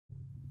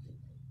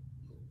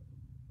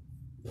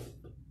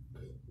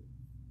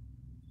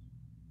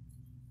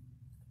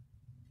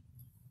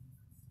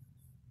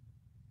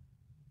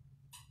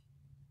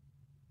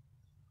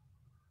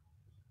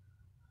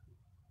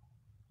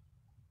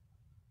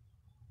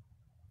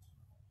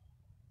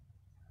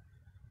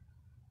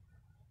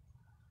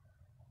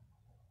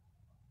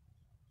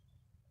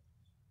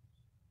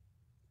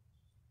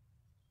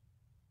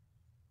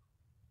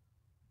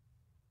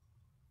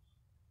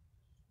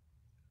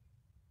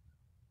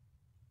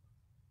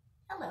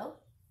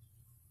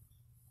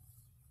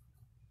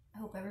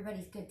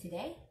everybody's good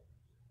today.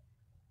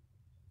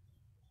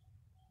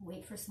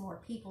 Wait for some more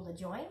people to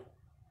join.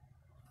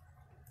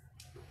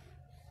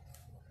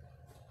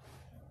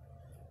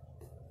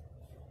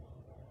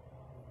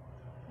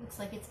 Looks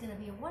like it's going to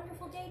be a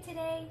wonderful day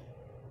today.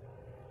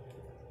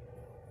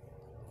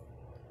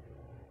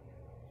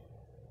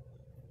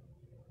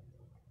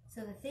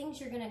 So the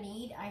things you're going to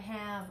need, I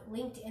have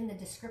linked in the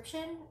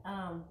description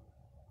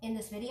in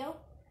this video.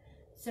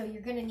 So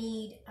you're going to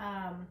need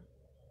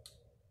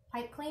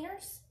pipe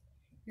cleaners.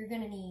 You're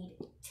going to need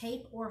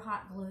tape or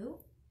hot glue.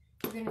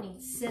 You're going to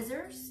need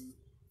scissors.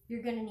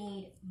 You're going to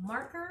need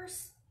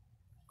markers,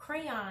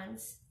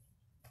 crayons,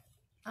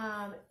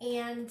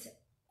 and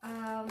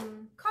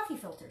coffee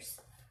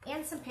filters,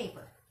 and some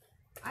paper.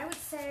 I would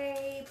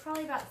say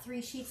probably about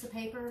 3 sheets of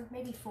paper,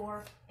 maybe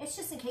 4. It's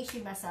just in case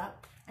you mess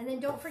up. And then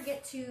don't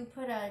forget to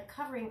put a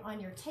covering on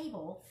your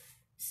table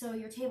so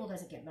your table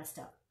doesn't get messed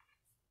up.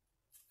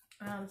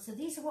 So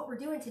these are what we're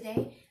doing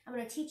today. I'm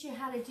going to teach you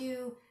how to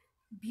do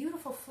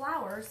beautiful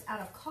flowers out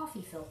of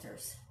coffee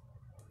filters.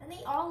 And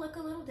they all look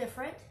a little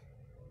different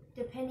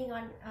depending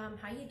on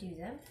how you do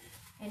them.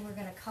 And we're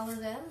going to color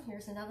them.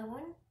 Here's another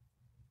one.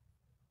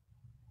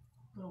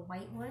 A little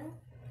white one.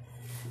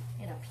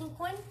 And a pink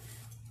one.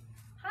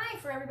 Hi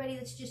for everybody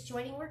that's just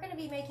joining. We're going to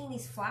be making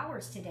these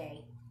flowers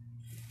today.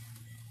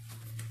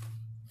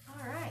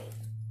 All right.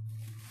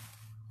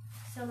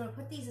 So I'm going to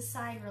put these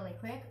aside really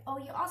quick. Oh,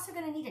 you're also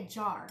going to need a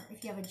jar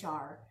if you have a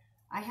jar.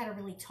 I had a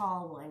really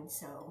tall one,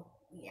 so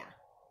yeah.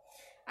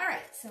 All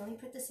right, so let me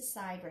put this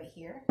aside right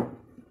here.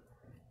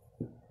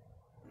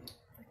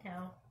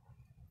 Now,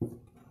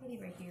 maybe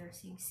right here so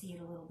you can see it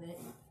a little bit.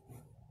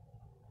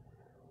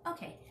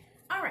 Okay,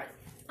 all right.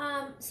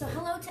 So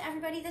hello to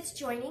everybody that's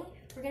joining.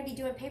 We're going to be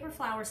doing paper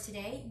flowers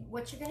today.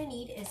 What you're going to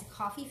need is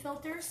coffee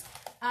filters.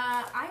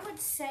 I would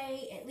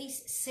say at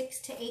least 6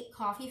 to 8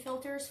 coffee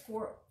filters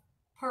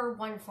per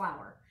one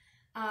flower.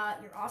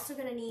 You're also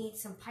going to need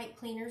some pipe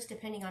cleaners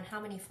depending on how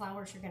many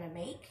flowers you're going to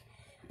make.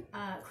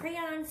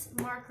 Crayons,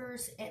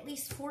 markers, at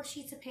least 4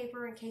 sheets of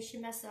paper in case you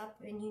mess up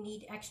and you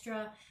need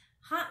extra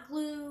hot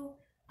glue,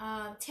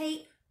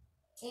 tape,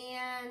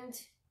 and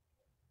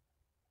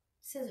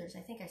scissors. I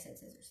think I said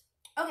scissors.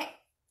 Okay.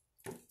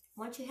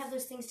 Once you have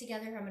those things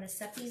together, I'm going to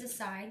set these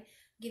aside,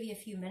 give you a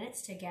few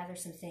minutes to gather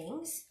some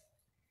things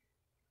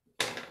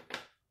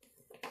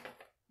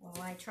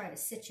while I try to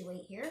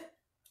situate here.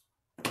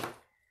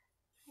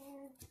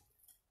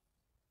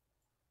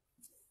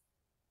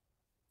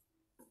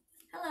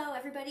 Hello,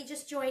 everybody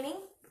just joining.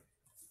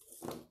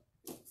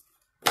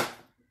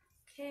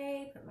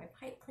 Okay, put my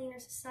pipe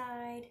cleaners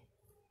aside.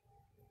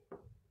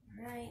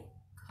 All right,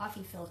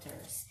 coffee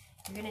filters.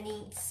 You're going to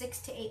need 6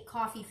 to 8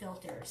 coffee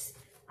filters.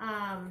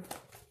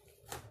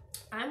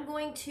 I'm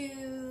going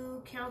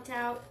to count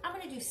out, I'm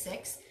going to do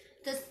 6.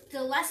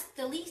 The less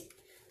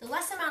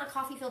amount of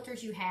coffee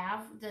filters you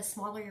have, the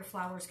smaller your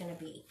flower is going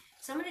to be.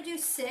 So I'm going to do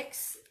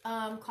 6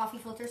 coffee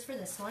filters for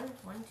this one.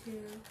 1, 2, 3,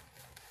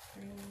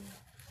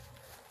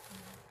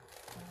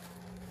 4, 5,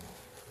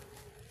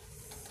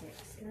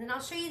 6. And then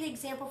I'll show you the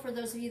example for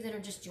those of you that are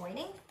just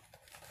joining.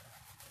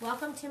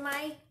 Welcome to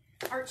my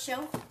art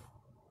show.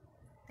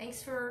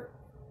 Thanks for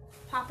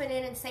popping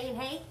in and saying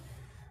hey.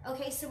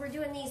 Okay, so we're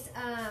doing these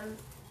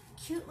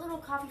cute little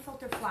coffee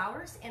filter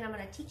flowers, and I'm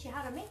going to teach you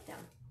how to make them.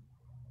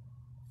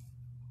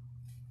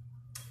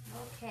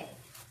 Okay,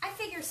 I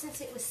figure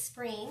since it was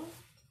spring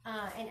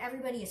and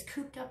everybody is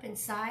cooped up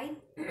inside,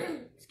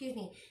 excuse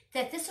me,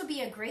 that this will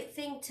be a great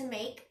thing to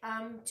make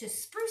to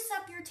spruce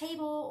up your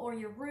table or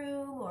your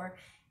room, or,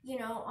 you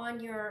know, on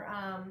your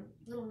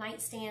little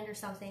nightstand or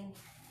something.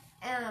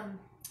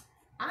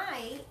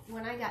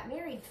 When I got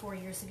married 4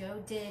 years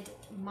ago, did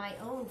my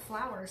own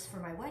flowers for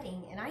my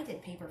wedding, and I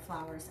did paper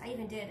flowers. I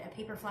even did a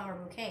paper flower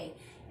bouquet,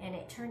 and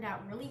it turned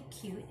out really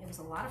cute. It was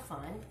a lot of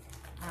fun.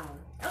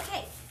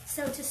 Okay,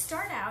 so to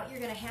start out, you're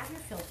going to have your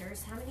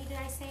filters. How many did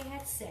I say I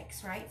had?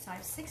 6, right? So I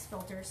have 6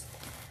 filters.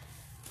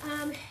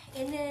 And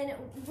then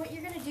what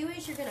you're going to do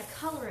is you're going to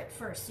color it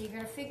first. So you're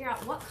going to figure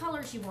out what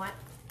colors you want.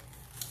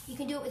 You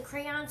can do it with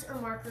crayons or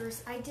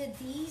markers. I did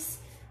these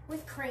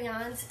with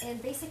crayons,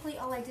 and basically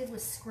all I did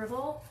was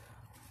scribble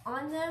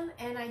on them,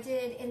 and I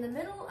did in the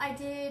middle, I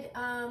did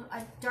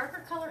a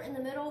darker color in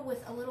the middle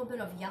with a little bit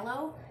of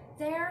yellow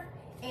there,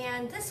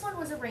 and this one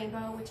was a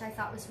rainbow, which I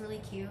thought was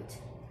really cute.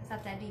 I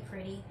thought that'd be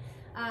pretty,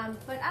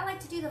 but I like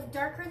to do the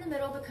darker in the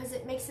middle because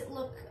it makes it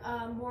look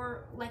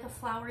more like a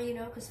flower, you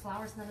know, because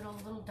flowers in the middle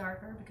are a little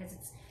darker because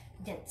it's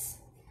dense.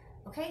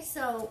 Okay,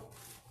 so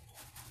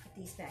put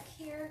these back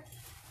here.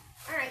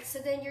 All right, so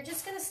then you're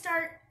just going to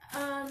start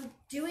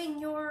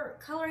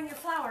coloring your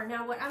flower.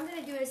 Now what I'm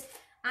going to do is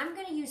I'm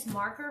going to use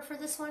marker for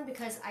this one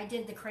because I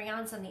did the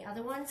crayons on the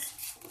other ones.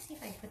 Let's see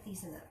if I can put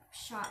these in the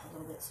shot a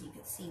little bit so you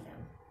can see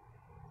them.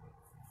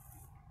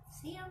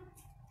 See them?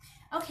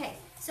 Okay,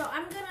 so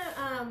I'm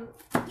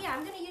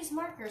gonna use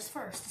markers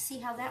first to see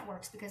how that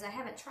works because I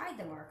haven't tried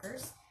the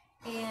markers.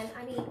 And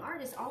I mean,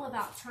 art is all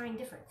about trying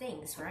different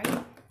things, right?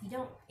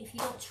 If you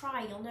don't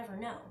try, you'll never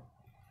know.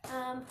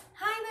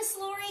 Hi, Miss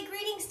Lori.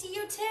 Greetings to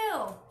you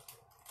too.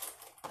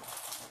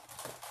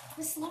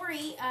 Miss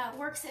Lori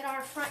works at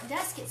our front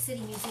desk at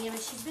City Museum,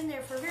 and she's been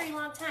there for a very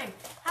long time.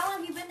 How long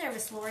have you been there,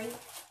 Miss Lori?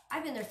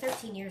 I've been there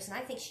 13 years, and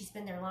I think she's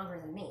been there longer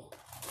than me.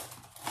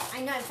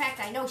 I know, in fact,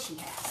 I know she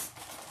has.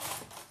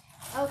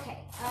 Okay,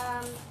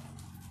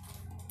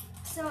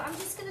 so I'm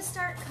just going to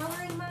start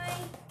coloring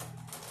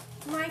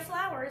my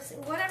flowers.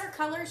 Whatever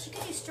colors, you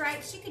could do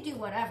stripes, you could do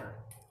whatever,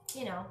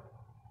 you know,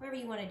 whatever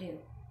you want to do.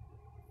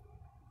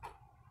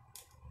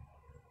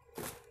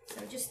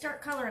 So just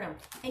start coloring them,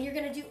 and you're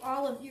going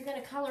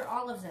to color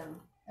all of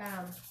them,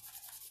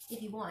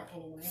 if you want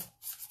anyway.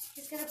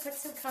 Just going to put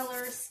some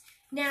colors.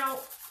 Now,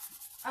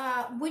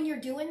 when you're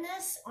doing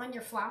this on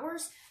your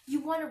flowers, you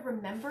want to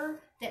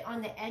remember that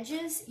on the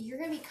edges, you're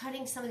going to be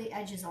cutting some of the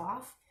edges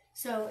off,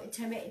 so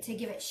to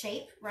give it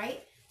shape,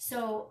 right?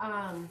 So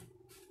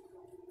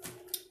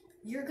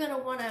you're going to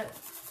want to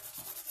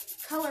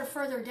color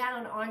further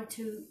down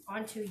onto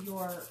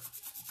your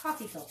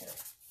coffee filter,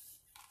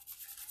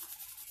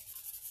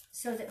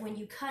 so that when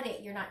you cut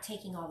it, you're not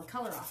taking all the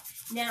color off.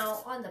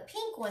 Now, on the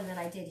pink one that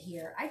I did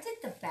here, I did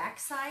the back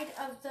side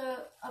of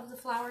the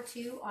flower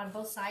too, on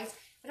both sides,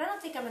 but I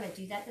don't think I'm going to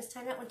do that this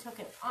time. That one took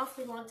an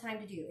awfully long time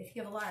to do. If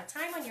you have a lot of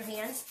time on your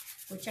hands,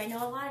 which I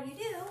know a lot of you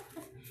do,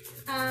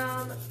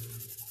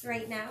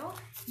 right now,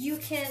 you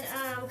can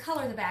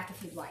color the back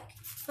if you'd like.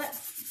 But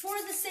for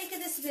the sake of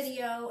this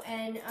video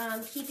and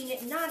keeping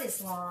it not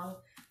as long,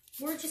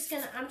 I'm just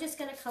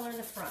gonna color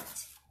the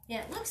front. Now,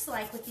 it looks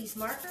like with these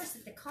markers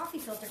that the coffee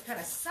filter kind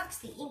of sucks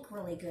the ink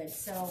really good,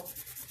 so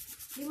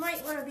you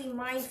might want to be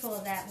mindful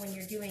of that when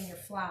you're doing your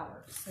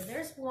flowers. So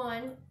there's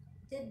one,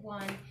 did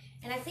one,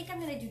 and I think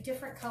I'm going to do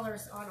different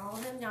colors on all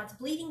of them. Now, it's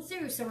bleeding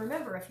through, so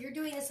remember, if you're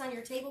doing this on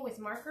your table with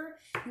marker,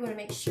 you want to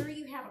make sure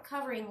you have a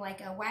covering like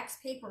a wax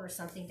paper or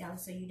something down,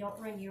 so you don't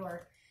ruin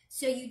your,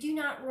 so you do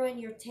not ruin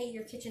your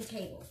kitchen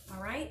table.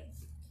 All right,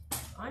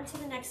 on to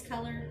the next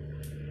color,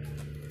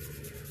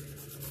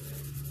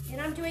 and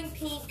I'm doing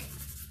pink.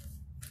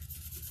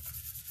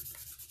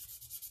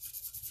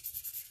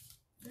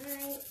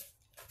 Alright,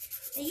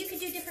 and you could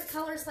do different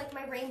colors like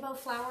my rainbow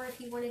flower. If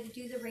you wanted to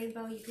do the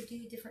rainbow, you could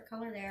do a different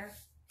color there.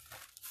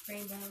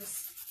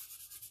 Rainbows.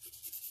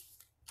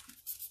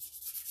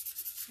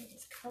 And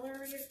just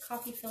color your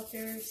coffee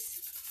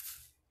filters.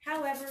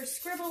 However,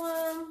 scribble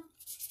them.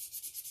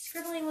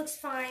 Scribbling looks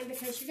fine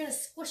because you're going to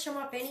squish them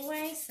up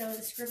anyway, so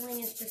the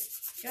scribbling is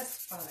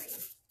just fine.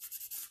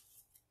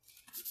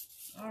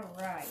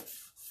 Alright,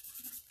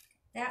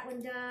 that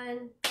one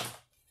done.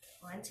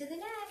 On to the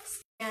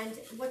next. And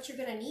what you're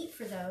going to need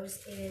for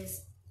those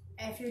is,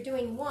 if you're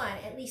doing one,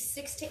 at least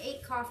 6 to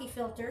 8 coffee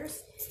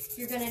filters.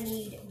 You're going to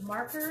need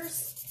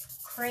markers,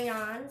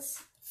 crayons,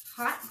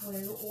 hot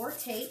glue or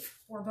tape,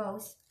 or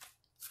both,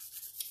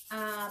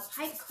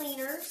 pipe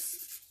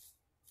cleaners,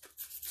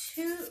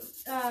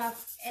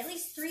 at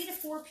least 3 to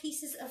 4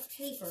 pieces of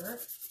paper,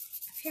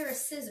 a pair of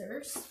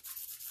scissors,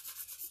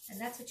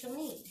 and that's what you'll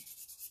need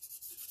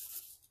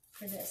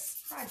for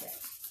this project.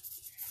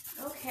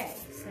 Okay,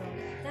 so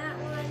that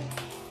one.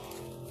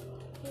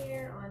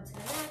 Here, on to the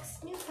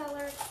next, new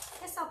color.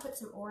 Guess I'll put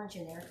some orange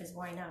in there, because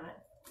why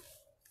not?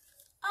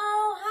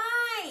 Oh,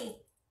 hi!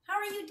 How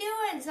are you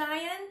doing,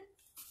 Zion?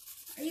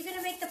 Are you going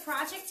to make the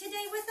project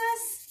today with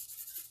us?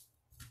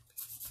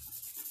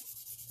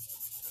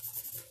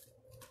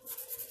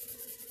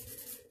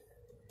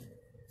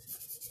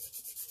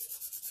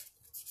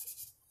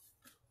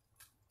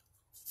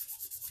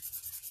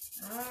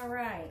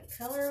 Alright,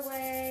 color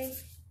away.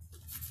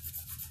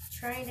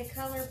 Trying to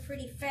color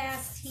pretty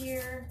fast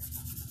here.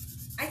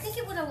 I think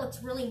it would have looked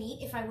really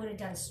neat if I would have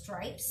done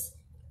stripes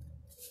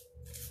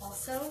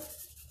also.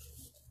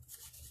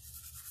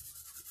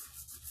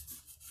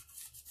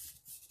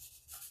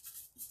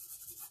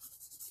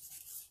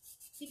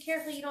 Be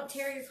careful you don't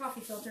tear your coffee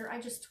filter. I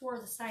just tore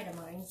the side of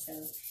mine, so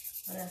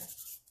I'm going to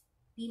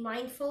be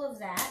mindful of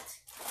that.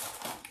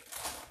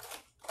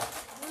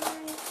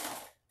 Right.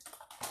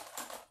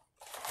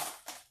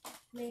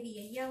 Maybe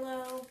a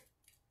yellow.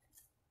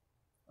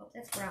 Oh,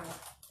 that's brown.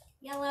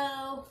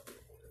 Yellow.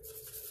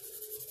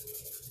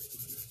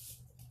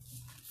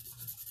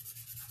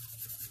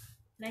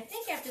 And I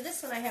think after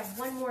this one, I have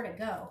one more to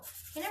go.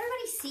 Can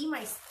everybody see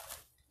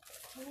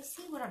can they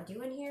see what I'm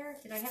doing here?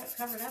 Did I have it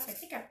covered up? I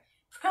think I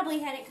probably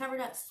had it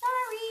covered up.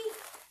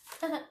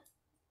 Sorry.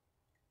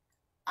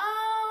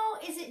 Oh,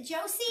 is it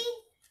Josie?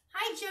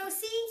 Hi,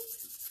 Josie.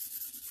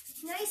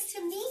 Nice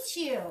to meet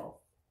you.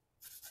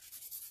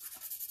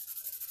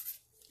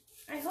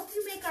 I hope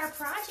you make our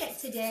project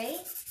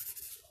today.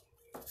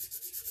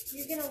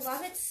 You're going to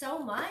love it so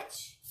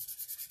much.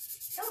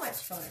 So much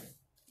fun.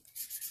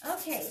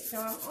 Okay, so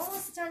I'm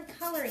almost done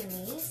coloring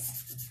these.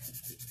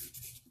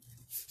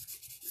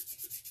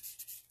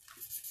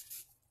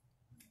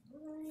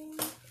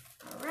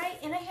 All right,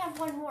 and I have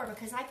one more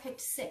because I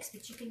picked 6,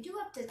 but you can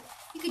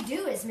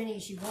do as many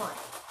as you want.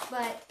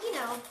 But, you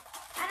know,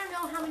 I don't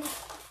know how many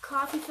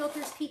coffee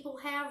filters people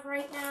have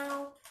right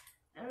now.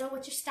 I don't know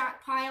what your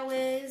stockpile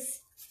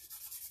is.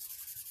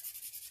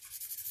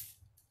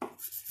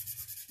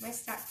 My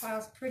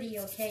stockpile's pretty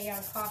okay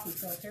on coffee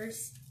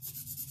filters.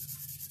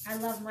 I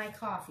love my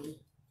coffee.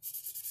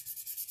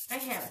 I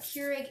have a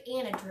Keurig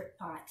and a drip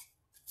pot.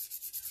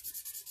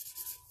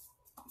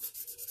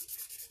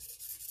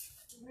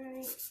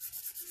 Right.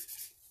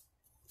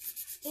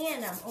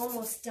 And I'm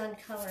almost done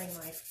coloring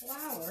my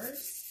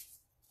flowers.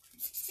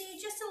 See,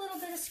 just a little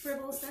bit of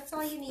scribbles, that's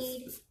all you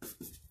need.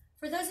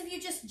 For those of you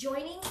just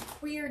joining,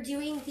 we are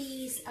doing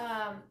these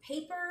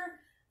paper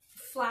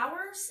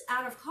flowers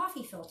out of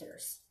coffee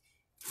filters.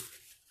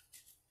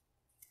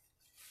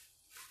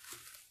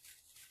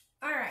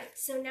 All right,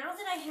 so now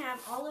that I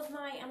have all of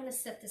my, I'm gonna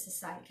set this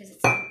aside because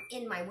it's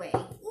in my way.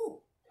 Ooh.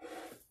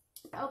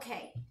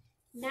 Okay,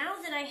 now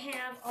that I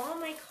have all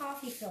my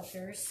coffee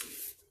filters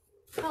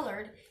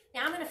colored,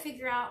 now I'm gonna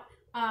figure out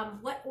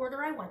what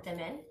order I want them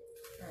in.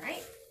 All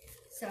right,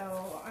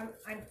 so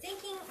I'm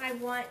thinking I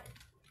want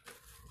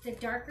the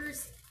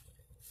darkers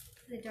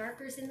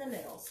in the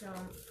middle. So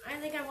I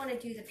think I want to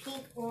do the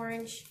pink,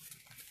 orange,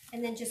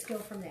 and then just go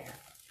from there.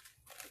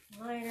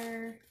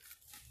 Lighter.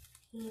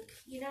 Pink,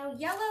 you know,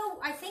 yellow,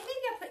 I think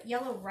maybe I put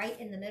yellow right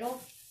in the middle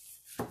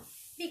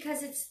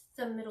because it's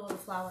the middle of the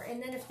flower.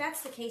 And then if that's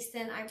the case,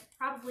 then I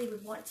probably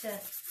would want to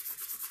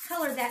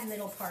color that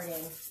middle part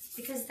in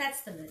because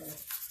that's the middle,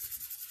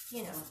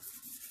 you know.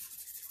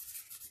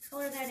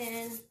 Color that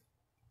in.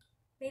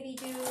 Maybe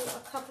do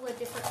a couple of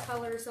different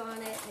colors on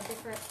it,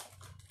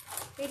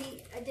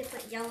 maybe a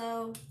different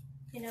yellow,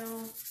 you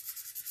know.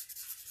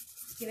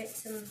 Give it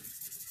some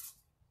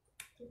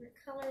different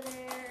color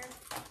there,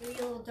 maybe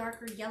a little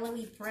darker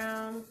yellowy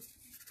brown.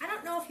 I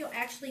don't know if you'll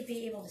actually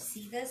be able to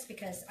see this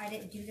because I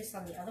didn't do this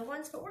on the other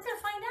ones, but we're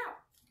gonna find out.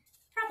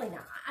 Probably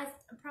not.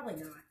 Probably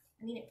not.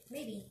 I mean,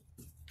 maybe.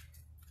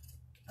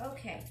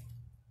 Okay,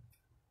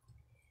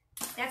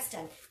 that's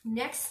done.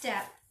 Next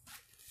step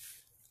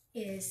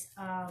is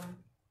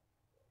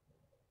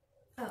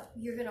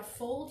you're gonna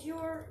fold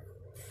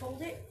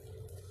it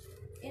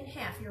in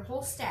half, your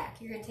whole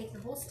stack. You're gonna take the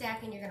whole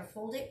stack and you're gonna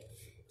fold it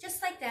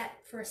just like that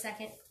for a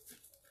second.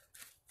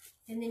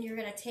 And then you're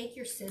going to take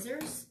your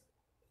scissors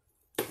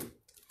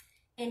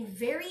and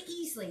very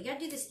easily, you got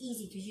to do this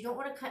easy because you don't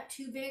want to cut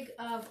too big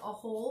of a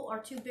hole or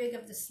too big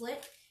of the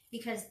slit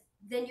because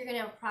then you're going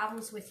to have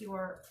problems with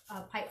your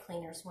pipe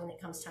cleaners when it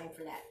comes time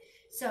for that.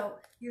 So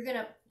you're going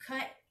to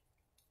cut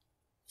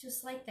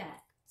just like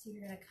that. So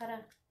you're going to cut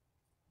a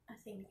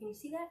thing. Can you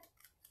see that?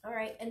 All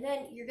right. And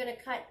then you're going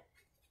to cut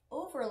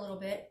over a little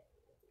bit.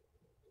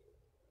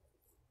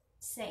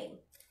 Same.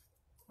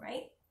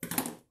 Right?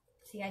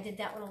 See, I did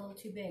that one a little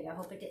too big. I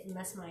hope it didn't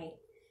mess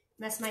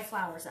my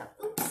flowers up.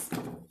 Oops.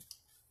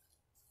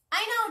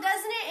 I know,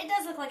 doesn't it? It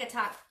does look like a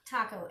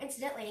taco.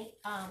 Incidentally,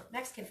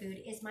 Mexican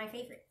food is my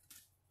favorite.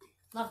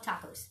 Love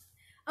tacos.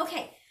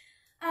 Okay,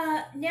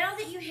 now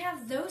that you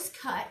have those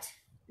cut,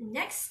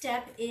 next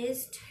step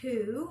is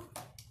to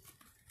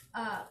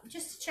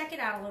just check it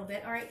out a little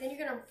bit. All right, then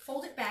you're going to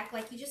fold it back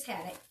like you just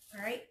had it.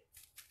 All right?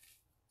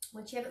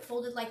 Once you have it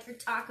folded like your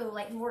taco,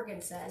 like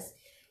Morgan says,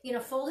 you know,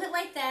 fold it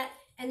like that,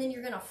 and then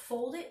you're going to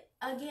fold it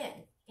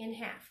again in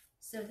half.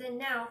 So then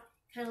now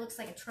it kind of looks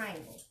like a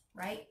triangle,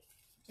 right?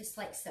 Just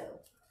like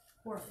so.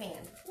 Or a fan.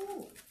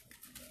 Ooh.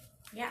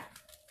 Yeah.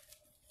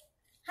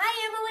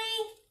 Hi,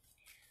 Emily.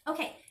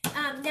 Okay,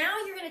 now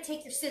you're going to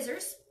take your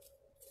scissors.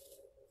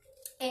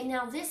 And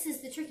now this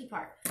is the tricky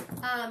part.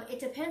 It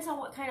depends on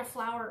what kind of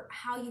flower,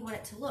 how you want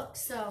it to look.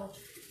 So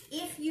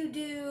if you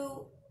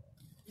do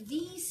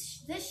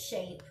this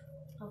shape,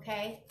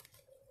 okay,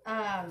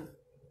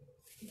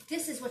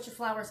 this is what your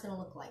flower is going to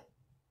look like.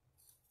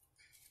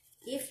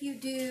 If you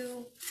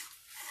do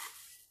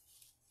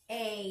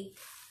a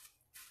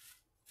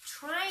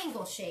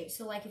triangle shape,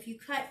 so like if you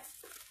cut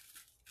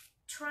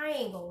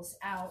triangles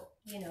out,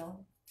 you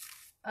know,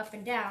 up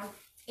and down,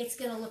 it's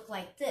going to look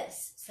like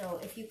this. So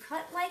if you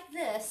cut like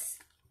this,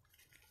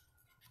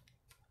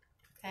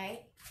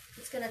 okay,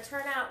 it's going to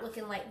turn out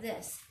looking like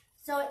this.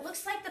 So it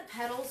looks like the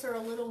petals are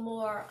a little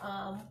more,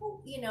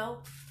 you know,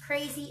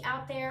 crazy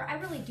out there. I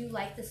really do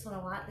like this one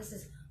a lot. This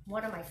is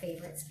one of my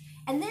favorites.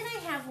 And then I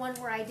have one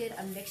where I did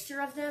a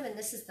mixture of them, and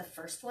this is the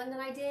first one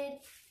that I did.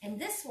 And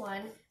this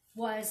one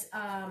was,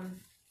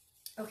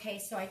 okay,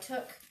 so I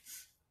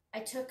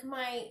took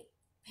my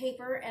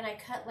paper and I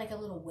cut like a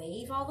little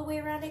wave all the way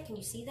around it. Can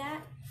you see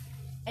that?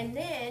 And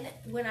then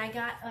when I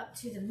got up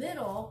to the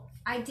middle,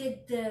 I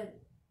did the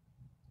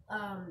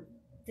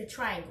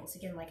triangles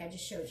again, like I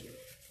just showed you.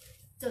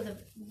 So the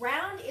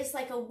round is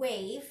like a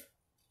wave,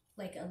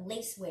 like a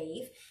lace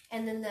wave,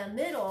 and then the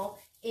middle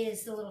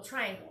is the little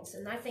triangles.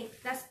 And I think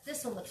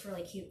this one looks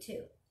really cute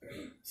too.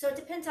 So it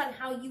depends on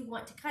how you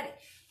want to cut it.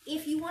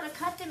 If you want to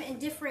cut them in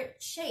different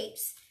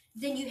shapes,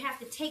 then you have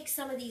to take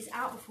some of these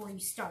out before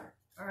you start,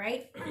 all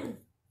right?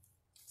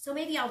 So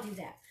maybe I'll do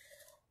that.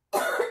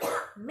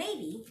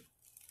 Maybe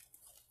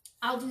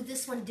I'll do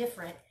this one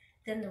different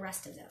than the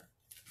rest of them.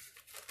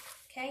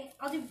 Okay,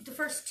 I'll do the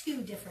first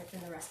two different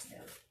than the rest of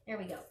them. There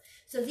we go.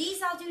 So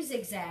these I'll do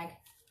zigzag,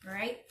 all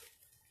right?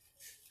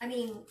 I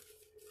mean,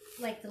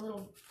 like the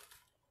little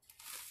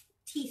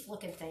teeth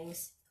looking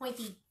things,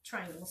 pointy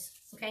triangles,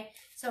 okay?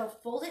 So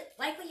fold it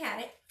like we had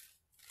it.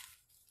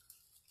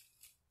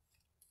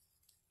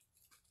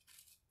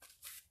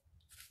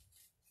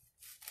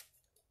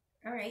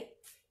 All right.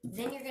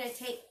 Then you're going to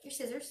take your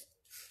scissors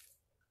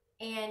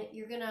and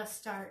you're going to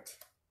start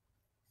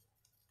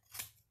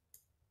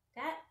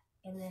that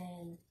and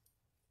then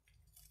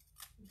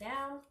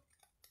down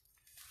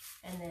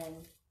and then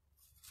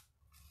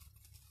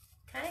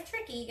kind of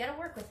tricky. You got to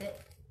work with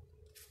it.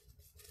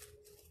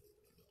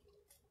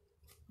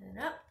 And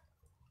then up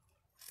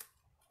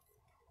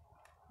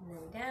and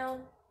then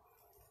down.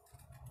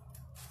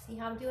 See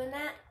how I'm doing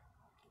that?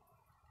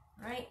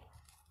 All right.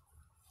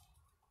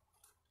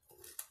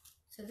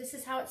 So this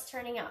is how it's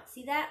turning out.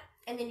 See that?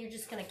 And then you're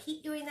just going to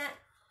keep doing that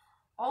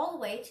all the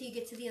way till you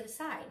get to the other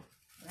side,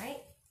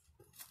 right?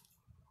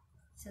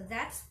 So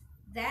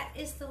that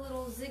is the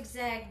little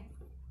zigzag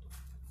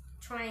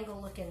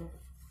triangle looking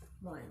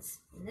ones.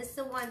 And this is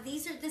the one,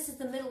 this is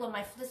the middle of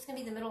my, this is going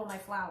to be the middle of my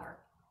flower.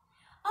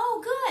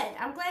 Oh, good.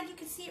 I'm glad you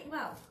can see it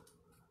well.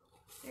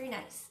 Very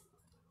nice.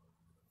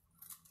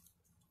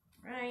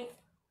 Right.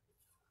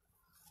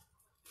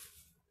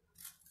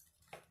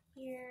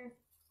 Here.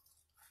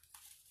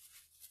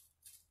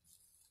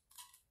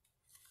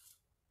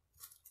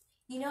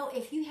 You know,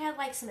 if you had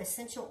like some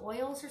essential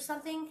oils or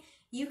something,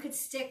 you could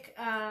stick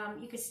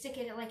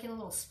it like in a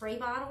little spray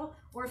bottle,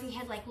 or if you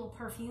had like little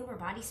perfume or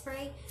body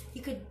spray,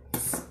 you could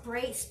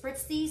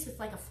spritz these with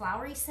like a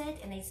flowery scent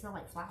and they smell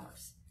like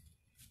flowers.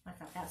 I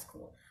thought that was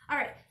cool. All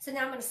right, so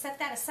now I'm going to set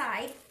that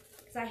aside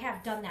because I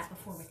have done that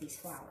before with these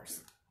flowers.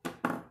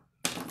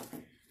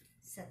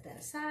 Set that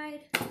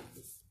aside.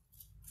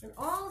 And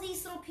all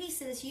these little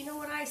pieces, you know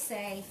what I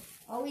say,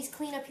 always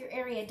clean up your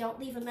area. Don't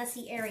leave a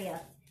messy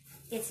area.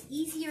 It's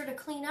easier to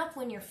clean up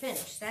when you're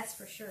finished, that's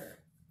for sure.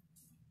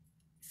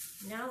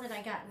 Now that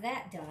I got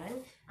that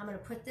done, I'm going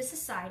to put this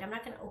aside. I'm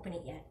not going to open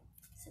it yet.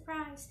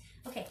 Surprise.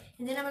 Okay,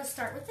 and then I'm going to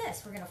start with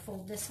this. We're going to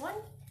fold this one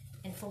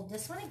and fold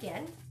this one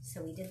again.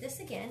 So we did this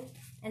again.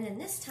 And then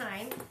this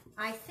time,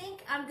 I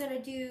think I'm going to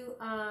do,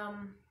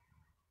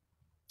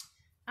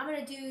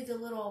 the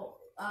little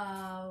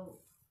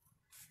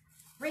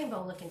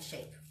rainbow looking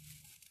shape.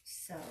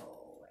 So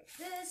like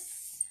this.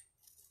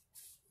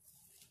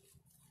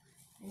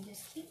 And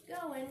just keep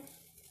going.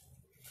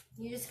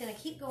 You're just going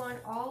to keep going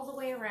all the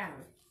way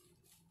around.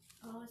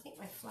 Oh, I think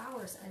my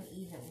flower's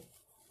uneven.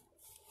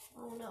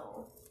 Oh,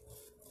 no.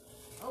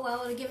 Oh,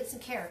 well, it'll give it some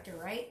character,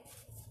 right?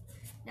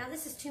 Now,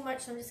 this is too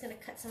much, so I'm just going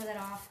to cut some of that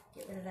off,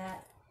 get rid of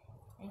that,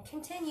 and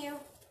continue.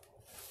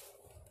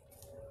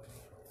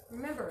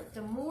 Remember,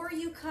 the more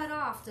you cut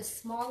off, the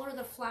smaller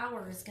the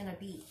flower is going to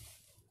be.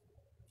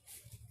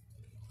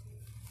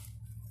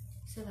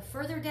 So the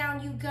further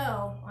down you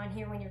go on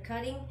here when you're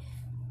cutting,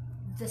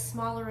 the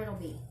smaller it'll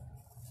be.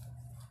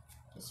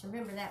 Just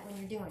remember that when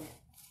you're doing it.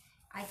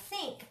 I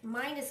think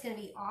mine is going to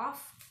be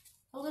off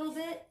a little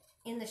bit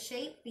in the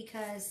shape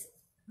because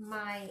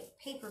my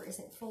paper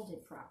isn't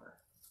folded proper.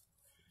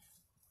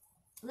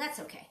 That's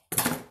okay.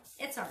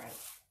 It's all right.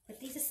 Put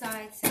these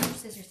aside, set your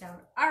scissors down.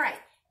 All right,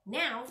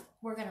 now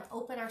we're going to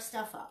open our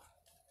stuff up.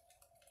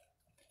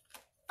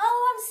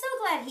 Oh, I'm so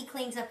glad he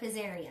cleans up his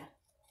area.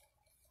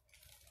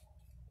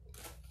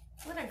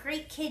 What a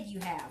great kid you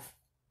have.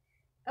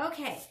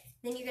 Okay,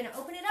 then you're going to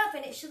open it up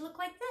and it should look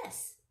like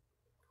this.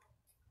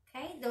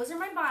 Okay, those are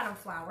my bottom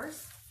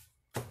flowers,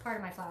 part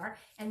of my flower,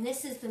 and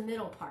this is the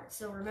middle part.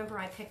 So remember,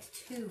 I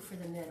picked two for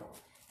the middle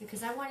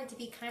because I want it to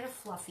be kind of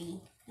fluffy,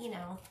 you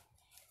know,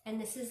 and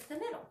this is the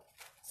middle.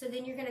 So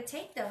then you're going to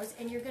take those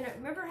and you're going to,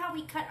 remember how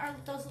we cut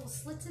those little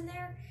slits in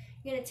there?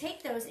 You're going to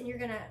take those and you're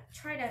going to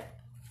try to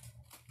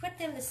put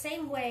them the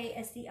same way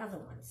as the other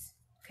ones,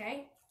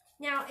 okay?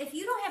 Now, if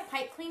you don't have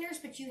pipe cleaners,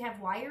 but you have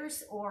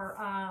wires or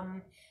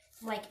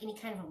like any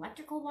kind of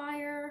electrical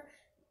wire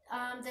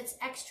that's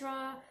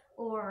extra,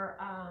 or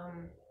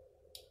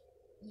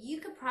you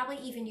could probably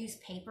even use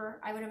paper,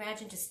 I would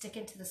imagine, to stick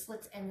into the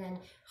slits and then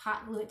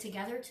hot glue it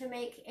together to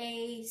make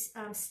a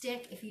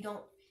stick. If you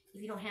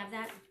don't have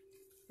that,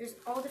 there's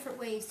all different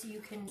ways you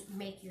can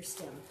make your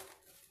stem.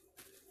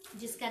 You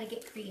just got to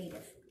get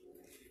creative.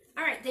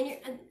 All right, then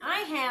I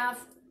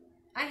have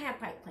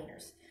pipe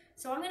cleaners.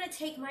 So I'm going to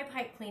take my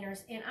pipe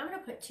cleaners and I'm going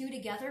to put two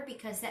together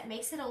because that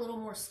makes it a little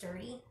more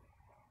sturdy.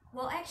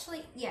 Well,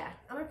 actually, yeah,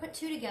 I'm going to put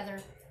two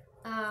together.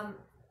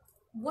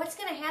 What's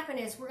going to happen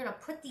is we're going to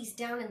put these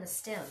down in the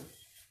stem.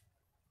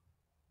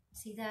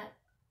 See that?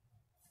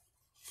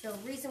 So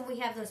the reason we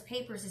have those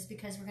papers is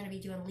because we're going to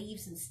be doing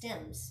leaves and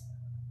stems.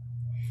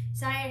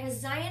 Zion, has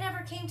Zion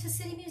ever came to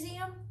City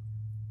Museum?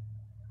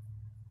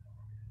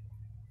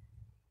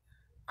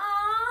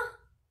 Aw,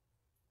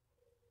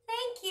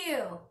 thank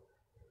you.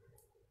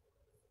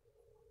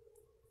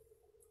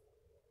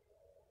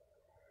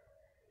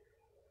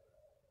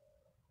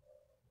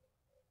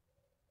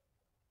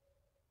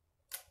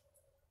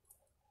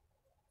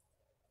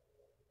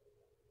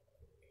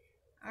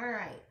 All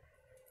right,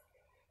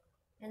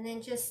 and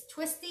then just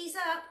twist these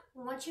up.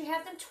 Once you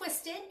have them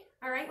twisted,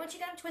 all right, once you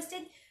got them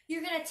twisted,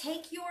 you're gonna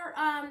take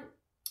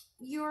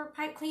your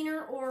pipe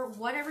cleaner or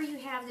whatever you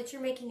have that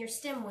you're making your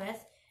stem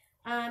with.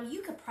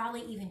 You could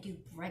probably even do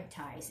bread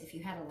ties if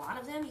you had a lot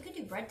of them. You could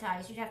do bread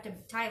ties. You'd have to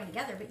tie them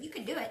together, but you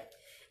could do it.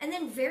 And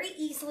then very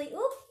easily,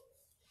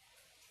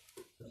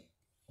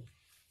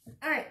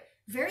 All right,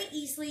 very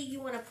easily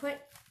you want to put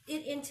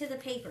it into the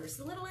papers,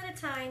 a little at a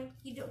time.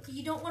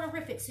 You don't want to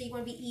rip it, so you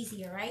want to be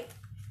easy, all right?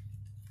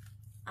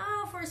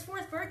 Oh, for his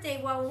 4th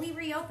birthday, well, when we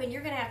reopen,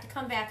 you're going to have to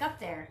come back up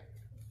there.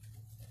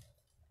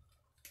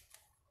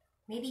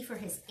 Maybe for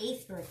his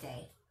 8th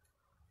birthday.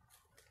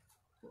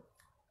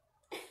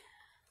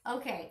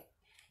 Okay,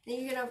 then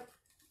you're going to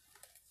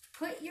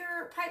put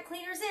your pipe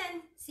cleaners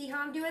in. See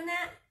how I'm doing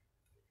that?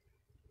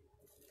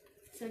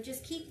 So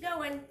just keep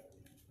going.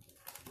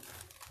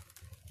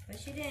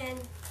 Push it in.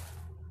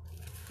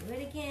 Do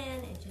it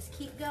again and just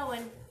keep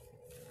going.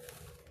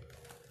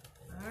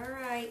 All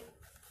right.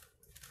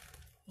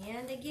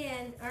 And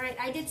again. All right,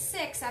 I did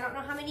 6. I don't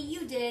know how many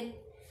you did.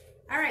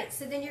 All right,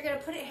 so then you're going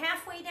to put it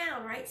halfway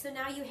down, right? So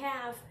now you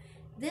have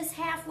this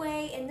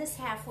halfway and this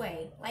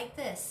halfway, like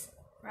this,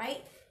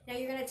 right? Now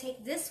you're going to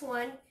take this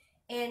one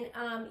and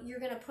you're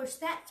going to push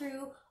that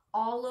through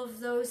all of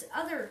those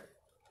other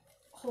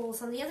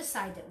holes on the other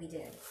side that we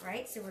did,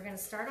 right? So we're going to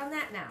start on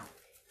that now.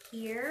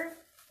 Here,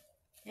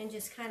 and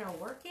just kind of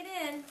work it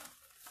in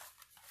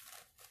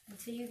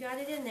until you got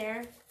it in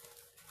there.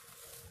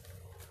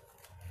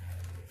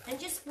 And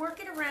just work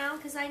it around,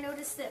 because I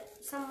noticed that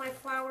some of my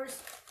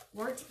flowers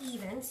weren't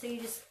even. So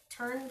you just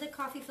turn the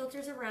coffee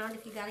filters around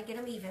if you got to get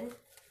them even.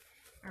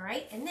 All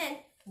right, and then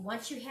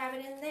once you have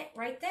it in there,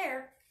 right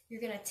there, you're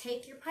going to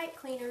take your pipe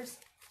cleaners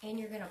and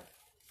you're going to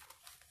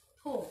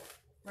pull,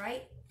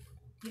 right?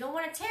 You don't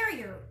want to tear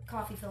your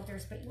coffee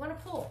filters, but you want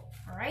to pull,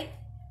 all right?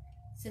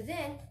 So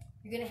then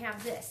you're going to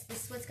have this.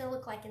 This is what it's going to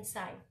look like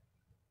inside,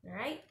 all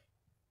right?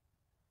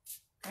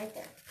 Right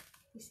there.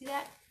 You see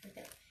that? Right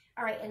there.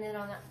 All right, and then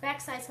on the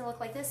back side, it's going to look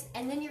like this.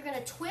 And then you're going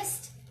to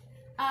twist.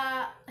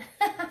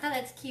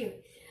 That's cute.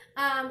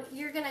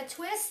 You're going to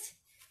twist.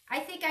 I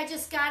think I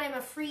just got him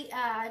a free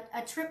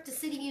a trip to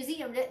City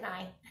Museum, didn't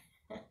I?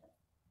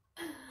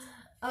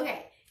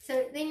 Okay,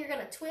 so then you're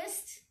going to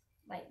twist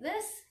like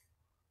this.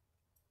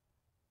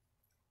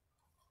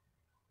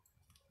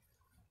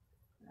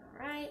 All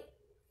right.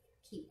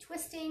 Keep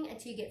twisting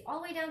until you get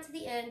all the way down to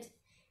the end.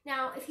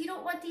 Now, if you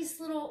don't want these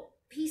little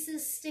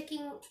pieces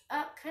sticking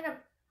up, kind of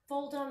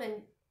fold them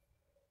and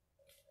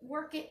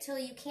work it till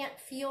you can't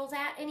feel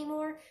that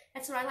anymore.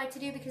 That's what I like to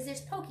do, because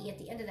there's pokey at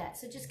the end of that.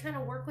 So just kind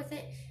of work with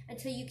it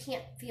until you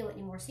can't feel it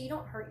anymore, so you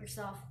don't hurt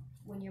yourself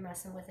when you're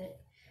messing with it.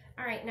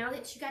 All right, now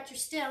that you got your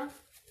stem,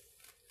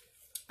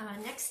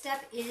 next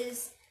step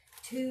is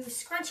to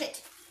scrunch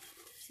it.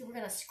 So we're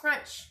going to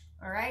scrunch,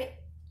 all right?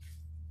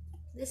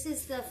 This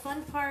is the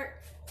fun part,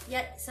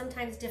 yet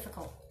sometimes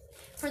difficult.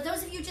 For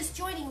those of you just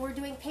joining, we're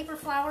doing paper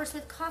flowers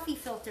with coffee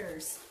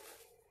filters.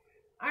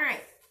 All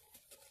right.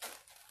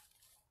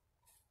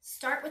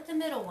 Start with the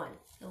middle one,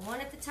 the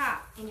one at the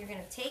top, and you're going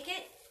to take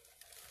it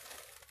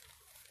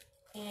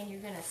and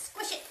you're going to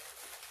squish it.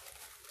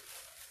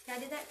 See how I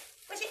did that?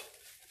 Squish it.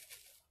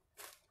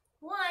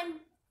 One.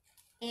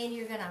 And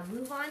you're going to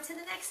move on to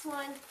the next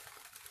one.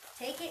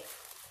 Take it,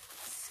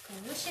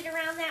 squish it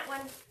around that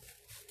one.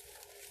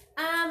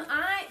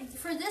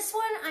 For this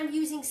one, I'm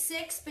using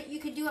 6, but you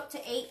could do up to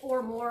 8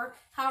 or more,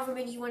 however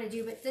many you want to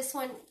do. But this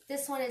one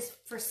is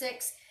for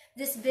 6.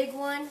 This big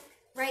one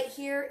right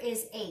here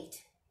is 8.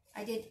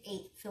 I did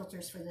 8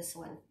 filters for this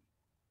one.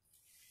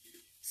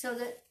 So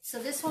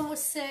this one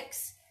was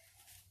 6,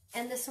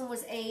 and this one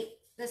was 8.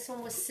 This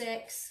one was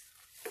 6,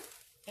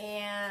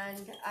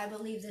 and I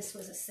believe this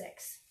was a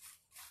 6.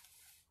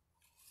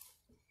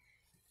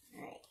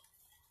 All right.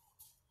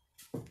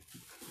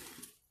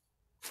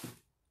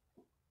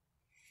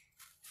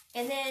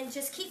 And then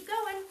just keep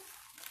going.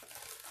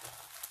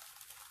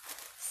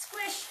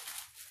 Squish.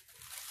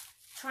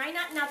 Try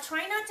not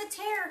to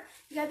tear.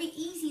 You gotta be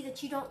easy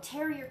that you don't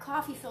tear your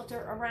coffee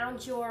filter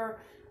around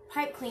your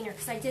pipe cleaner,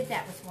 because I did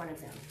that with one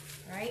of them,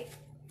 right?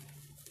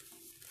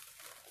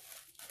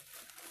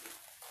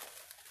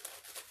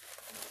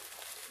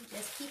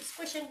 Just keep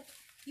squishing.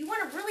 You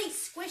want to really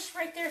squish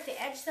right there at the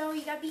edge, though.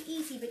 You gotta be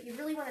easy, but you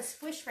really want to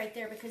squish right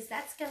there, because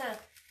that's gonna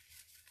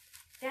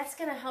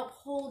help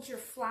hold your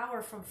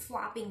flower from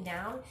flopping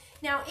down.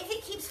 Now, if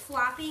it keeps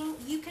flopping,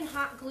 you can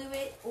hot glue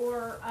it,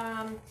 or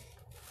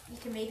you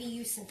can maybe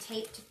use some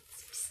tape to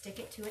stick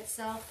it to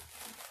itself.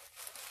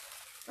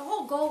 The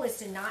whole goal is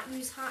to not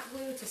use hot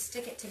glue to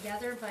stick it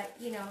together, but,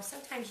 you know,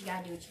 sometimes you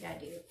gotta do what you gotta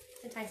do.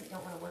 Sometimes it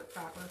don't want to work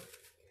proper.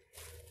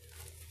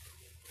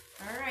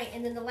 All right,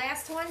 and then the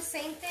last one,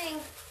 same thing.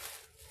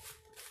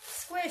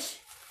 Squish.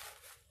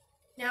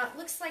 Now, it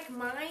looks like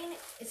mine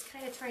is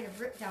kind of trying to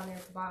rip down there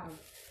at the bottom.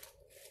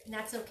 And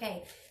that's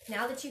okay.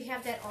 Now that you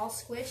have that all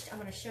squished, I'm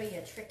going to show you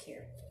a trick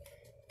here.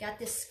 Got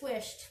this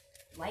squished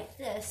like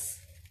this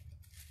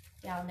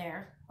down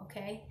there,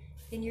 okay?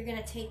 Then you're going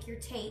to take your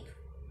tape.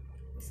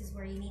 This is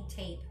where you need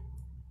tape.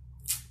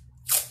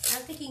 I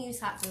don't think you can use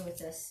hot glue with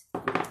this.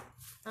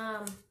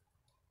 And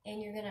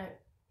you're going to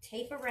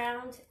tape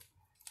around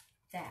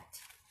that.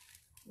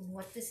 And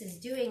what this is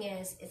doing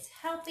is it's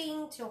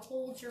helping to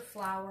hold your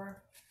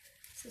flower.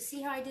 So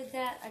see how I did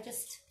that? I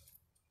just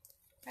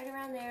right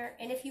around there.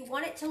 And if you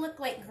want it to look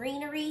like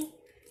greenery,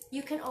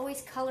 you can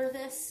always color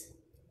this,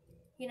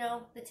 you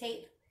know, the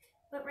tape.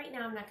 But right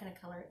now I'm not going to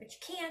color it, but you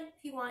can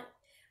if you want.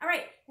 All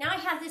right, now I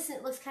have this and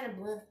it looks kind of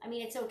blue. I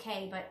mean, it's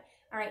okay, but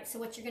all right, so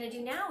what you're going to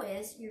do now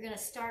is you're going to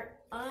start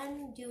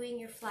undoing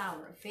your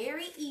flower.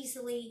 Very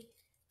easily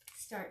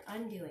start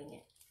undoing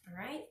it, all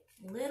right?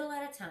 Little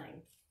at a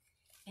time.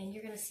 And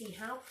you're going to see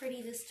how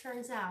pretty this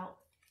turns out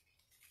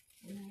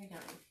when you're done.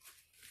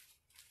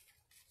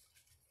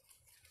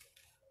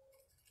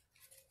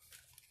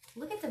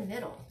 Look at the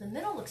middle. The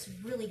middle looks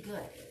really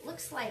good. It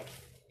looks like,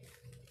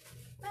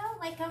 well,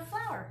 like a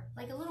flower.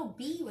 Like a little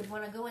bee would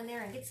want to go in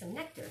there and get some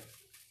nectar.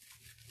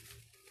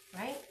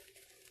 Right?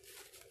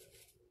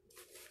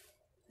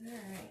 All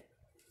right.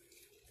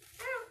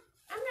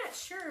 I'm not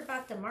sure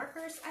about the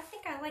markers. I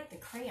think I like the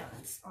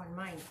crayons on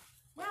mine.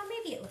 Well,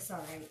 maybe it looks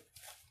all right.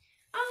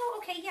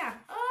 Oh, okay, yeah.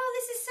 Oh,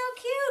 this is so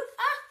cute.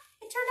 Ah,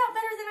 it turned out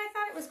better than I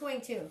thought it was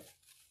going to.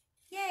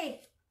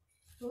 Yay.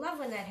 Love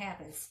when that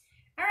happens.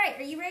 All right,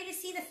 are you ready to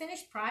see the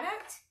finished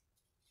product?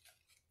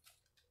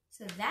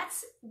 So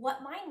that's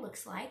what mine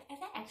looks like, and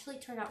that actually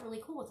turned out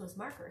really cool with those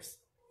markers.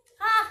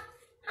 Ah,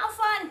 how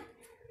fun.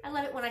 I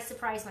love it when I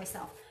surprise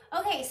myself.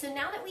 Okay, so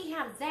now that we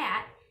have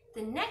that,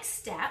 the next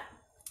step,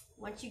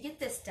 once you get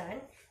this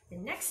done, the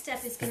next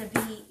step is going to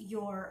be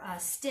your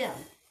stem,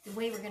 the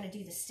way we're going to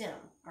do the stem,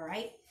 all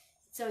right?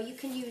 So you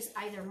can use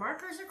either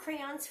markers or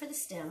crayons for the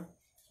stem.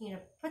 You know,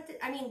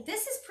 I mean,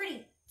 this is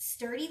pretty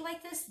sturdy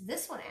like this.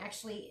 This one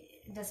actually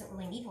doesn't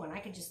really need one. I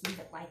could just leave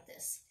it like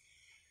this.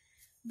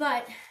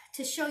 But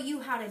to show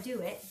you how to do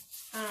it,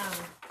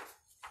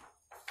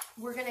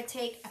 we're going to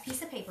take a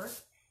piece of paper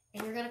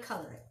and you're going to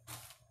color it.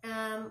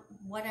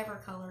 Whatever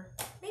color.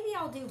 Maybe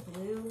I'll do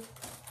blue.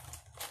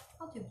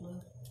 I'll do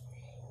blue.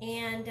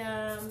 And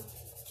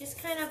just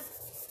kind of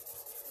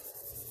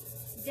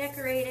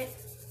decorate it,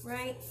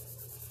 right?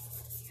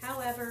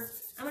 However,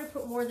 I'm going to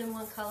put more than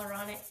one color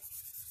on it,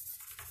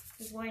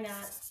 because why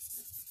not?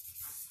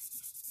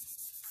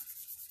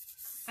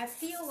 I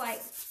feel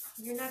like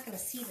you're not going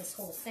to see this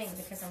whole thing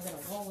because I'm going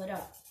to roll it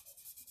up,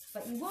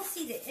 but you will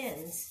see the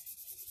ends.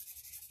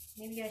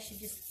 Maybe I should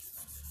just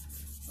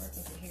work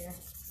with it here.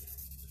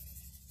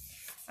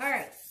 All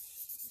right,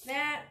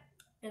 that,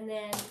 and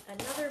then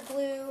another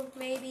blue,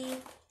 maybe,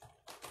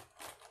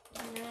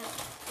 and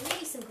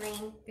maybe some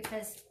green,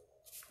 because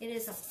it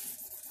is a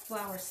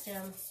flower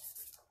stem.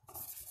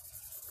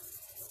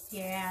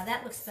 Yeah,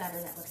 that looks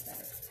better, that looks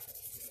better.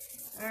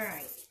 All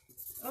right.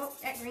 Oh,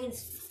 that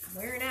green's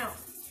wearing out.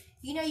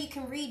 You know, you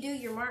can redo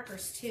your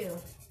markers too.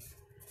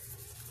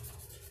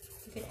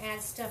 You can add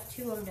stuff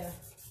to them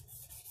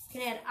you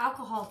can add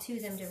alcohol to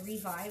them to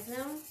revive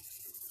them.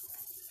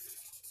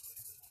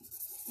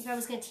 If I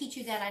was going to teach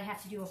you that, I'd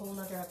have to do a whole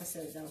nother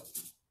episode though.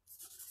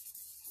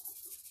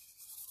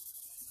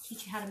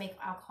 Teach you how to make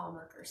alcohol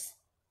markers.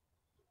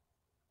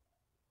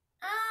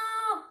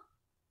 Oh!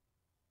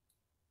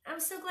 I'm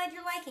so glad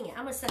you're liking it.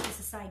 I'm going to set this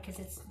aside because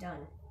it's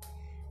done.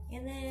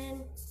 And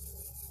then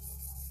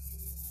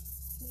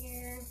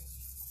here.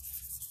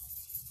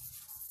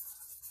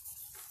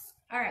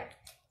 All right,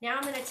 now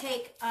I'm going to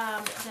take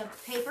the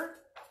paper,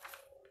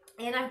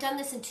 and I've done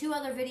this in 2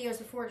 other videos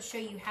before to show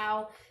you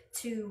how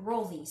to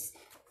roll these.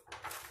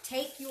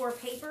 Take your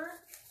paper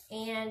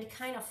and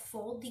kind of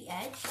fold the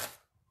edge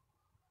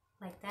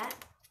like that.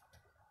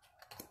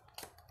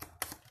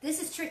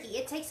 This is tricky.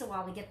 It takes a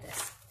while to get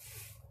this.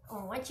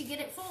 Once you get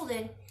it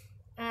folded,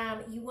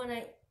 you want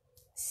to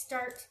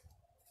start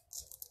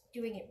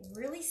doing it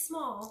really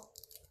small,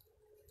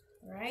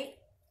 right?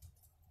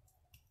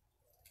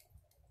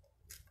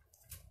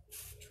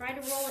 Try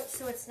to roll it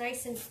so it's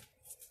nice and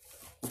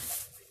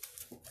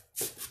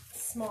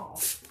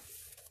small.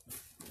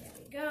 There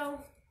we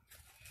go.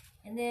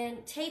 And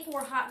then tape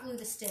or hot glue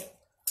the stick.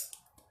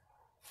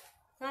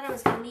 Thought I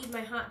was going to need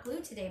my hot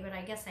glue today, but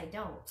I guess I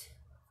don't.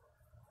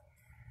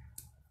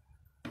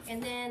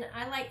 And then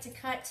I like to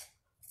cut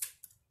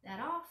that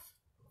off,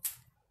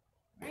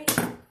 right?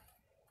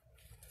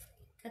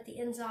 Cut the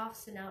ends off,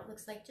 so now it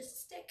looks like just a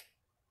stick.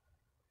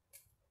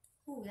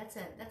 Ooh, that's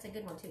a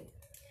good one too.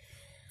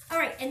 All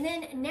right, and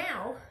then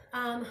now,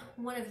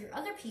 one of your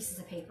other pieces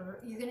of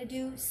paper, you're gonna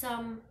do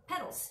some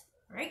petals,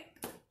 right?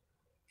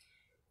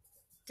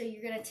 So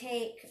you're gonna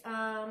take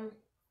a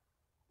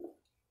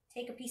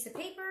piece of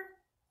paper,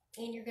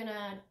 and you're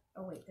gonna,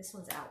 oh wait, this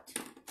one's out.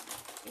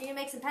 You're gonna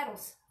make some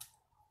petals.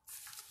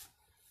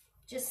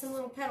 Just some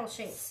little petal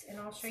shapes, and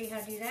I'll show you how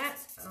to do that.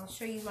 I'll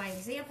show you my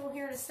example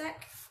here in a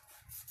sec.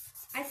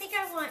 I think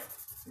I want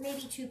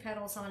maybe 2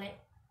 petals on it,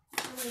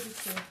 or maybe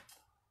 2,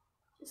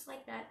 just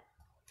like that.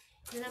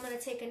 Then I'm going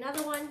to take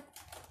another one,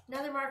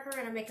 another marker,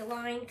 and I'll make a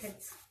line,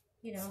 because,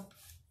 you know.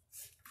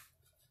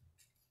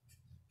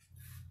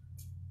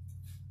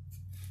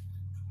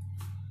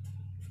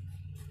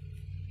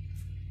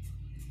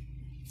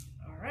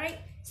 All right,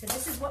 so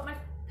this is what my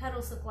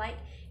petals look like.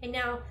 And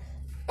now,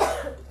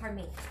 pardon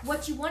me,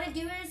 what you want to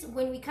do is,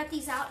 when we cut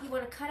these out, you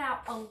want to cut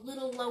out a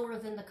little lower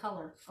than the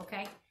color,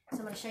 okay? So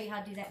I'm going to show you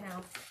how to do that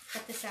now.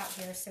 Cut this out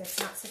here so it's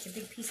not such a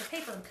big piece of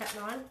paper I'm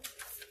cutting on.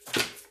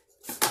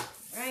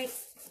 All right.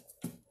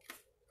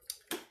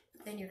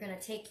 Then you're going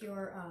to take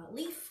your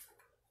leaf,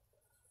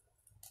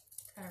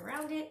 cut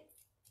around it.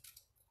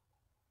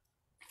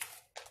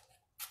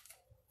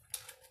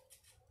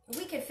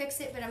 We could fix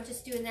it, but I'm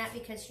just doing that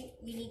because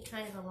you need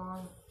kind of a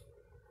long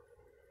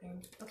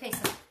end. Okay,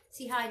 so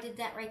see how I did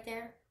that right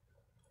there?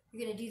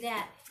 You're going to do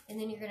that, and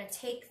then you're going to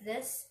take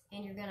this,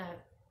 and you're going to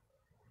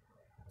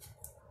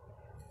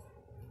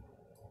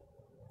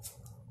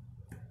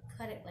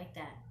cut it like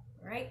that,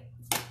 all right?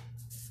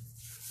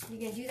 You're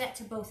going to do that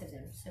to both of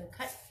them. So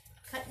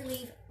cut the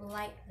leaf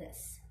like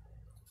this.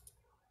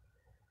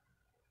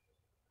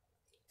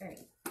 All right.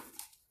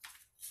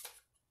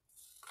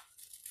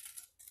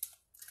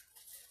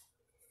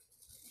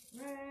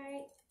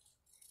 Right.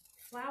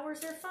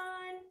 Flowers are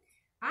fun.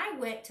 I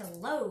went to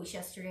Lowe's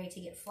yesterday to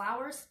get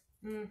flowers.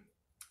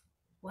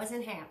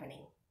 Wasn't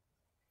happening.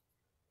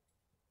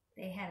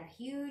 They had a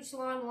huge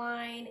long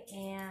line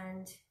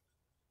and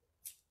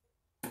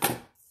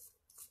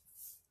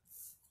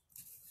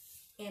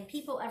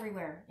people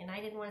everywhere, and I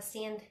didn't want to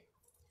stand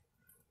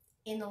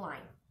in the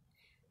line.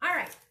 All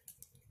right.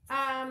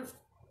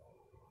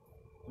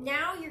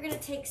 Now you're going to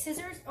take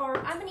scissors, or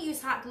I'm going to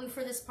use hot glue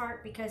for this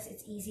part because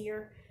it's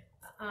easier.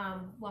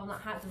 Well,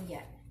 not hot glue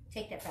yet.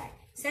 Take that back.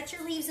 Set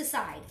your leaves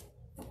aside.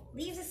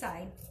 Leaves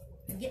aside.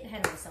 I'm getting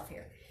ahead of myself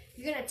here.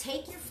 You're going to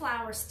take your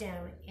flower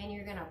stem and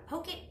you're going to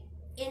poke it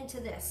into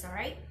this, all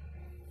right?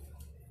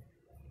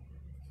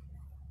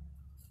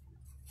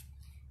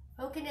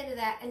 Poke it into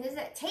that, and then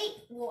that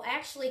tape will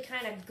actually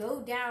kind of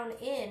go down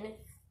in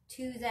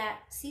to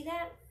that. See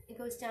that? It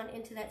goes down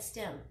into that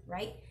stem,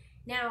 right?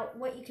 Now,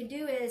 what you can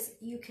do is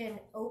you can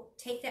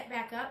take that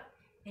back up,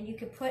 and you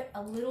can put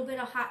a little bit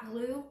of hot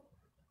glue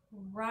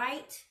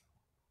right,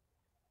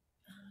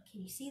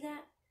 can you see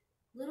that?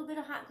 A little bit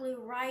of hot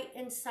glue right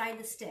inside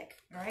the stick,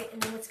 all right?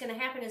 And then what's going to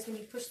happen is when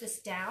you push this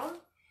down,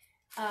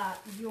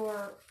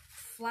 your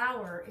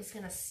flower is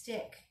going to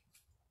stick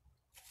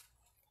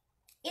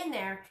in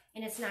there,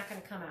 and it's not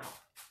going to come out.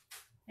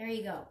 There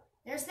you go.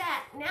 There's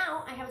that.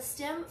 Now I have a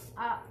stem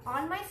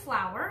on my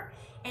flower,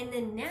 and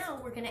then now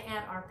we're going to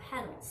add our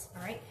petals,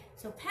 all right?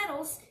 So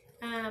petals,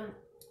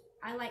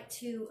 I like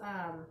to,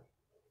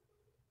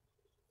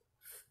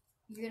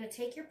 you're going to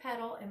take your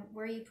petal, and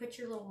where you put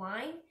your little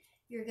line,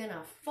 you're going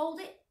to fold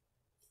it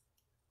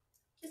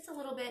just a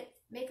little bit,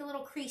 make a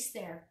little crease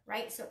there,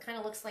 right? So it kind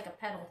of looks like a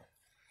petal.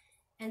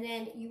 And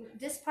then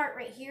this part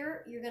right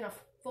here, you're going to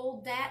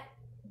fold that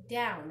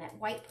down, that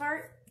white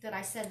part that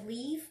I said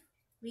leave,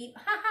 leave,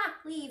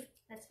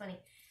 that's funny.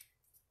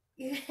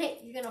 You're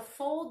going to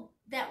fold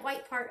that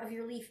white part of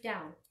your leaf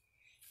down,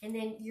 and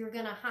then you're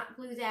going to hot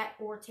glue that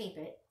or tape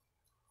it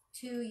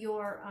to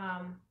your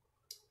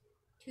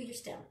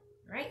stem,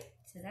 all right?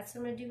 So that's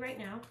what I'm going to do right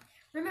now.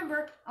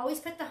 Remember, always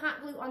put the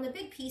hot glue on the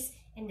big piece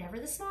and never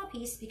the small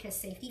piece, because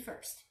safety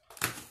first.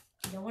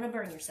 You don't want to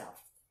burn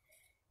yourself.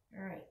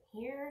 All right,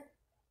 here.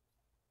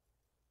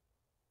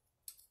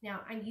 Now,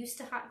 I'm used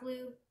to hot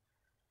glue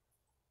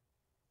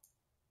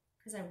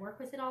because I work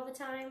with it all the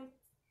time.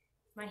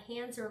 My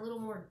hands are a little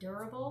more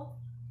durable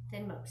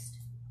than most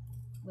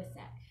with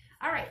that.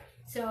 All right,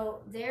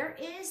 so there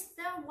is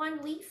the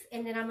one leaf,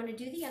 and then I'm going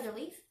to do the other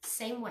leaf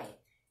same way.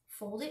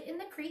 Fold it in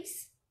the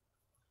crease.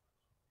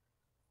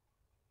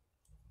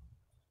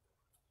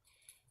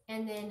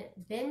 And then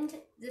bend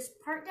this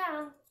part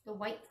down, the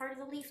white part of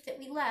the leaf that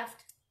we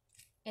left.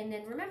 And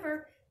then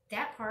remember,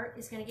 that part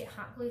is going to get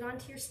hot glued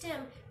onto your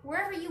stem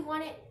wherever you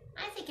want it.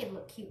 I think it'd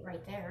look cute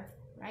right there,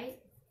 right?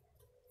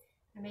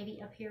 Or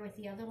maybe up here with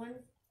the other one.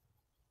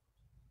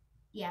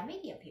 Yeah,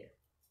 maybe up here.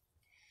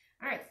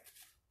 All right.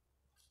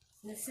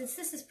 Now, since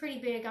this is pretty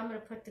big, I'm going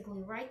to put the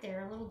glue right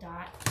there, a little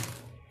dot.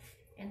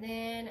 And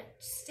then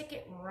stick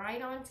it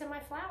right onto my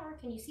flower.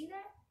 Can you see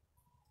that?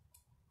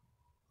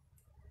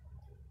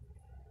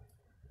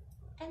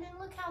 And then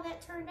look how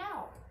that turned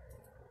out.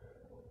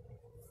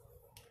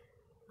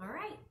 All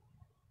right.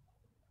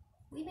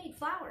 We made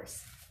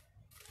flowers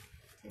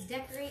to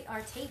decorate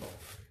our table.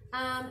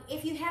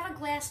 If you have a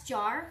glass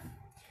jar,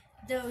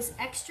 those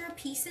extra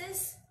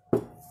pieces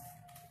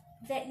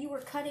that you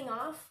were cutting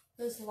off,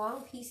 those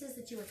long pieces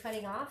that you were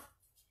cutting off,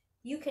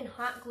 you can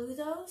hot glue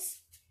those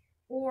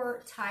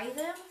or tie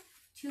them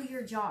to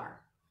your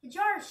jar. The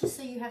jar is just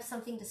so you have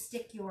something to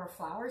stick your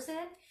flowers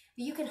in.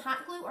 But you can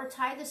hot glue or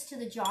tie this to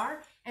the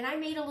jar, and I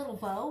made a little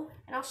bow,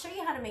 and I'll show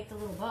you how to make the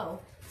little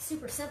bow. It's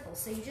super simple.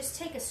 So you just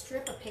take a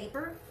strip of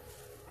paper,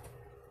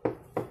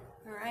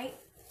 all right?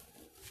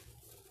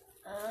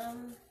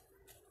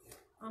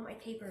 All my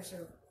papers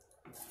are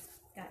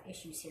got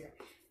issues here.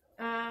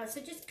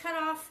 So just cut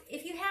off,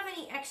 if you have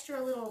any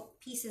extra little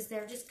pieces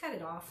there, just cut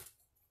it off.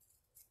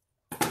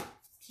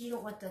 You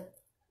don't want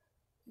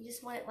you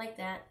just want it like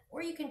that.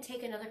 Or you can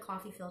take another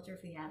coffee filter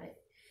if you have it.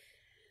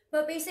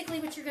 But basically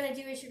what you're going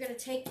to do is you're going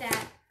to take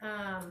that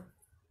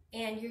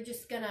and you're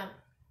just going to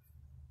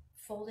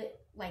fold it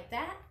like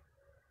that.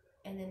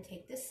 And then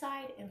take this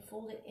side and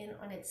fold it in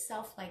on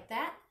itself like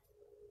that.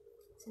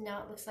 So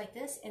now it looks like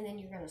this. And then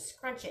you're going to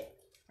scrunch it,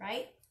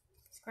 right?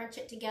 Scrunch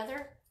it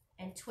together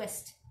and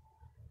twist.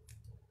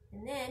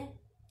 And then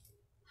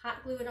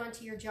hot glue it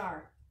onto your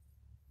jar.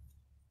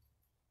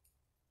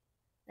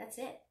 That's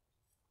it.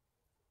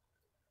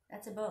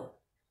 That's a bow.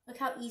 Look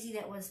how easy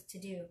that was to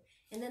do.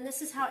 And then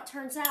this is how it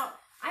turns out.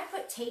 I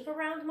put tape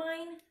around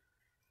mine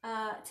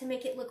to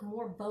make it look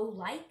more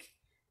bow-like.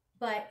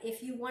 But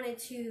if you wanted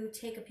to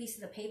take a piece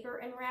of the paper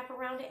and wrap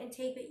around it and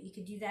tape it, you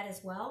could do that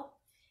as well.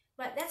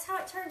 But that's how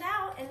it turned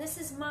out. And this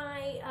is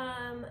my,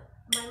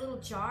 my little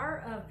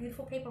jar of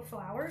beautiful paper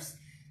flowers.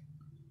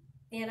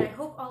 And I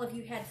hope all of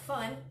you had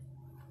fun.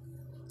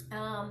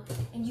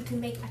 And you can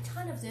make a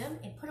ton of them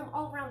and put them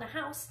all around the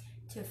house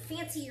to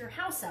fancy your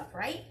house up,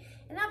 right?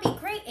 And that'd be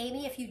great,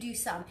 Amy, if you do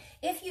some.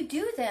 If you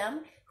do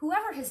them,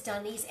 whoever has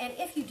done these, and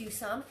if you do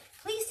some,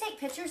 please take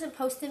pictures and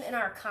post them in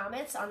our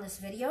comments on this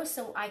video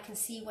so I can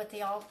see what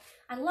they all,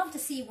 I love to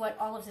see what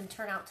all of them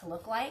turn out to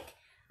look like.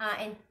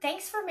 And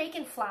thanks for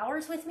making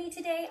flowers with me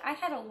today. I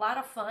had a lot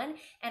of fun,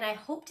 and I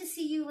hope to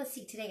see you. Let's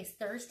see, today is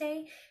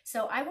Thursday,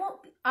 so I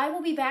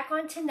will be back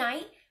on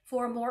tonight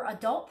for a more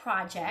adult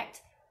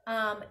project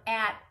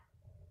at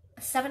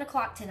 7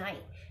 o'clock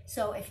tonight.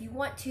 So if you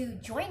want to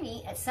join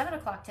me at 7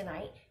 o'clock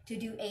tonight to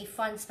do a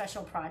fun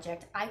special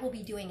project, I will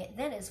be doing it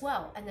then as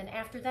well. And then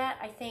after that,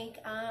 I think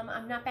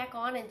I'm not back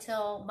on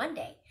until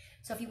Monday.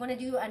 So if you want to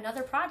do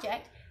another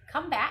project,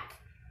 come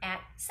back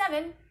at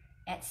 7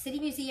 at City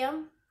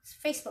Museum's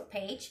Facebook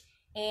page,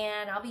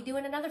 and I'll be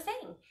doing another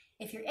thing.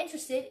 If you're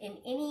interested in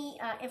any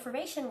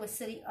information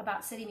with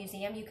about City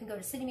Museum, you can go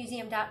to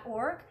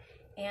citymuseum.org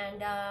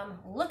and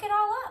look it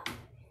all up.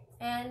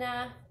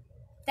 And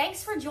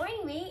thanks for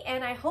joining me,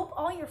 and I hope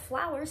all your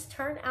flowers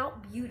turn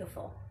out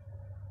beautiful.